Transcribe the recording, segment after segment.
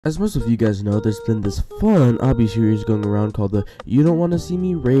As most of you guys know, there's been this fun obby series going around called the You Don't Want to See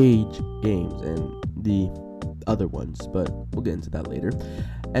Me Rage games and the other ones, but we'll get into that later.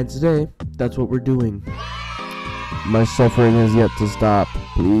 And today, that's what we're doing. My suffering has yet to stop,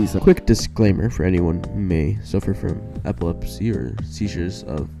 please. A quick disclaimer for anyone who may suffer from epilepsy or seizures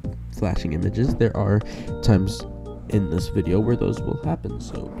of flashing images. There are times in this video where those will happen,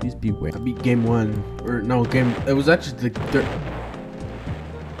 so please beware. I beat game one, or no, it was actually the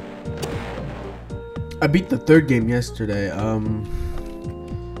I beat the third game yesterday,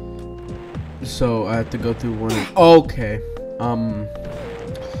 so I have to go through one. Okay, I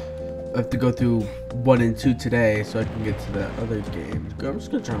have to go through 1 and 2 today, so I can get to the other games. I'm just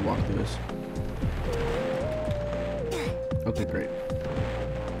gonna try and walk through this. Okay, great.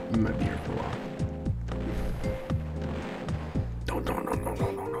 We might be here for a while.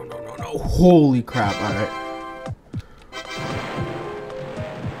 No! Holy crap! All right.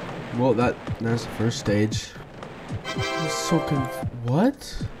 Well, that's the first stage. I'm so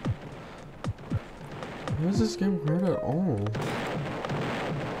what? Why is this game hard at all?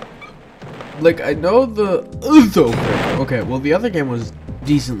 Like, I know okay, well, the other game was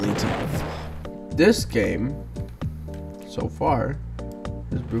decently tough. This game, so far,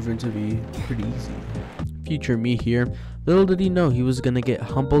 has proven to be pretty easy. Future me here. Little did he know he was gonna get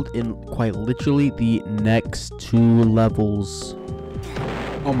humbled in quite literally the next 2 levels.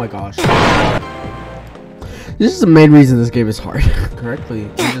 Oh my gosh. This is the main reason this game is hard. Correctly.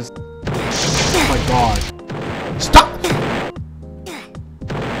 Oh my god. Stop!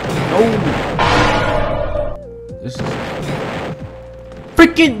 No! This is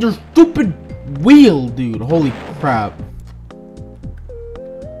freaking your stupid wheel, dude. Holy crap.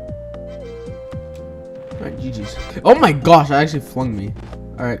 Alright, GG's. Oh my gosh, I actually flung me.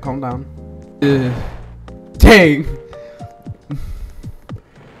 Alright, calm down. Dang.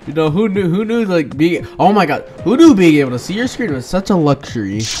 You know, who knew like being, oh my god, who knew being able to see your screen was such a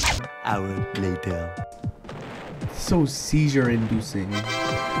luxury. Hour later. So seizure inducing.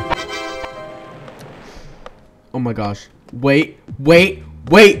 Oh my gosh. Wait, please,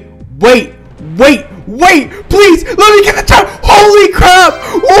 let me get the time. Holy crap.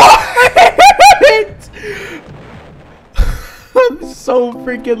 What? I'm so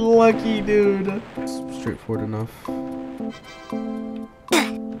freaking lucky, dude. Straightforward enough.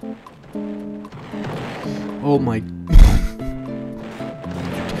 Oh my.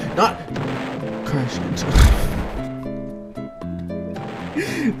 Not crash into.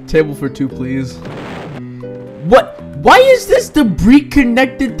 Table for 2, please. What? Why is this debris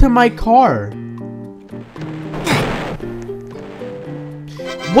connected to my car?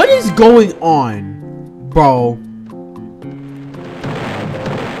 What is going on, bro?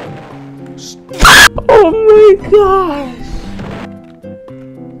 Oh my god.